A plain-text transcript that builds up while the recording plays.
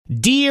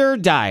Dear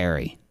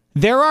Diary,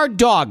 there are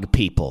dog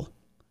people.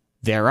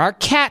 There are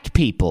cat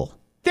people.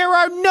 There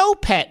are no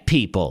pet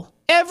people.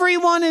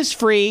 Everyone is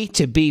free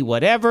to be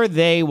whatever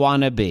they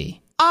want to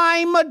be.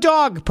 I'm a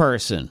dog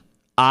person.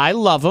 I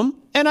love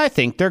them, and I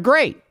think they're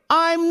great.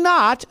 I'm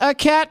not a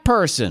cat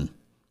person.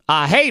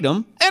 I hate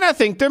them, and I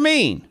think they're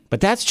mean. But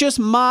that's just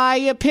my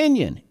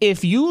opinion.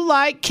 If you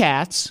like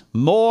cats,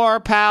 more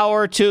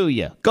power to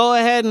you. Go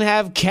ahead and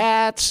have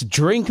cats,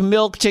 drink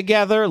milk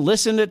together,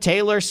 listen to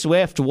Taylor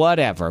Swift,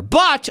 whatever.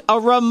 But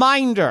a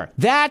reminder,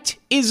 that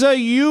is a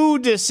you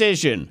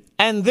decision.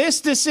 And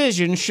this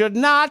decision should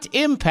not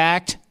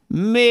impact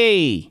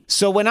me.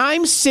 So when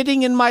I'm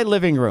sitting in my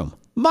living room,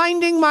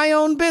 minding my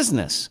own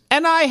business,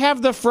 and I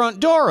have the front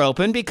door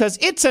open because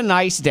it's a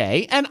nice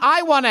day and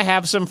I want to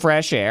have some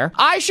fresh air,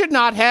 I should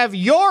not have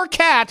your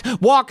cat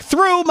walk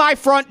through my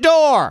front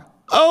door.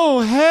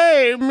 Oh,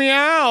 hey,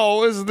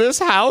 meow, is this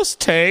house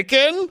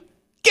taken?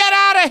 Get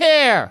out of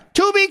here!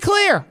 To be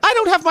clear, I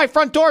don't have my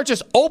front door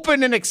just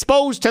open and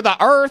exposed to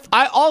the earth.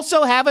 I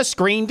also have a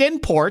screened-in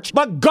porch,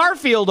 but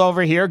Garfield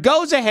over here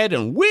goes ahead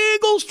and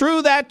wiggles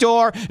through that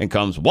door and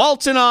comes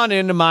waltzing on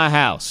into my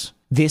house.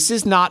 This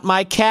is not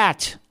my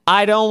cat.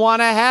 I don't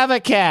want to have a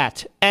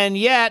cat. And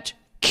yet,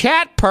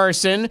 cat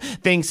person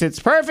thinks it's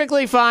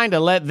perfectly fine to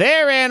let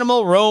their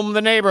animal roam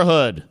the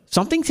neighborhood.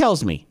 Something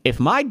tells me if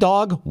my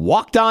dog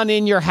walked on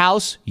in your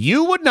house,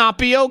 you would not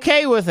be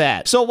okay with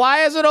that. So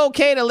why is it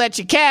okay to let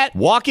your cat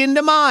walk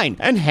into mine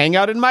and hang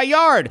out in my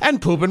yard and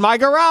poop in my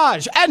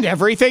garage and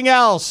everything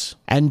else?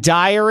 And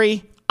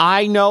Diary,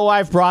 I know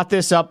I've brought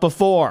this up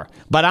before,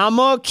 but I'm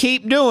going to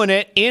keep doing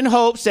it in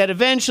hopes that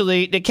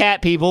eventually the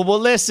cat people will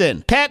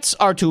listen. Pets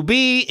are to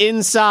be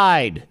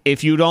inside.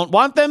 If you don't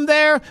want them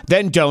there,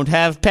 then don't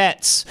have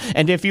pets.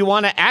 And if you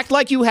want to act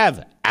like you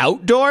have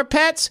outdoor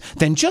pets,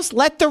 then just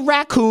let the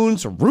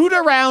raccoons root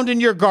around in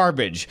your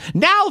garbage.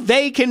 Now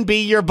they can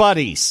be your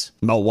buddies.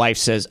 My wife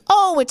says,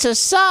 oh, it's a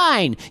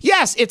sign.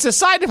 Yes, it's a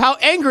sign of how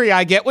angry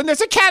I get when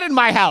there's a cat in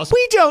my house.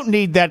 We don't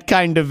need that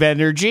kind of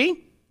energy.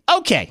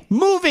 Okay,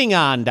 moving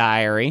on,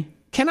 Diary.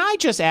 Can I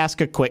just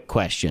ask a quick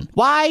question?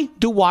 Why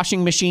do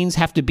washing machines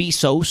have to be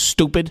so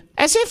stupid?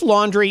 As if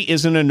laundry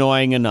isn't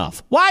annoying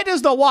enough. Why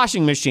does the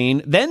washing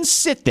machine then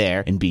sit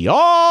there and be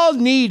all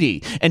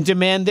needy and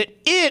demand that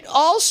it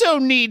also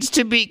needs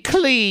to be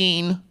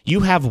clean?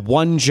 You have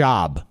one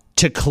job: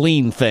 to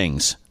clean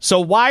things. So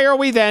why are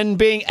we then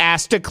being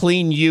asked to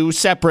clean you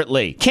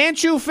separately?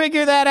 Can't you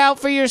figure that out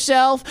for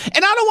yourself? And I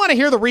don't want to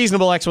hear the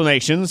reasonable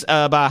explanations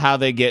about how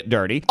they get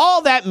dirty.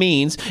 All that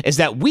means is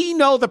that we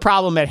know the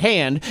problem at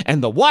hand,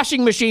 and the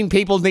washing machine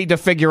people need to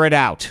figure it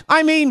out.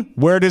 I mean,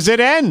 where does it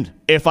end?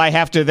 If I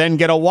have to then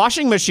get a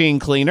washing machine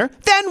cleaner,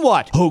 then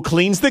what? Who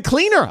cleans the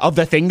cleaner of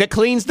the thing that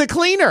cleans the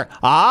cleaner?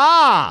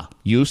 Ah,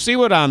 you see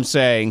what I'm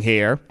saying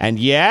here. And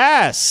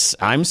yes,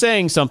 I'm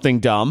saying something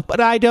dumb, but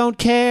I don't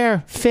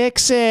care.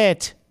 Fix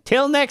it.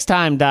 Till next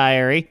time,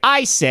 Diary,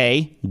 I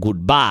say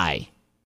goodbye.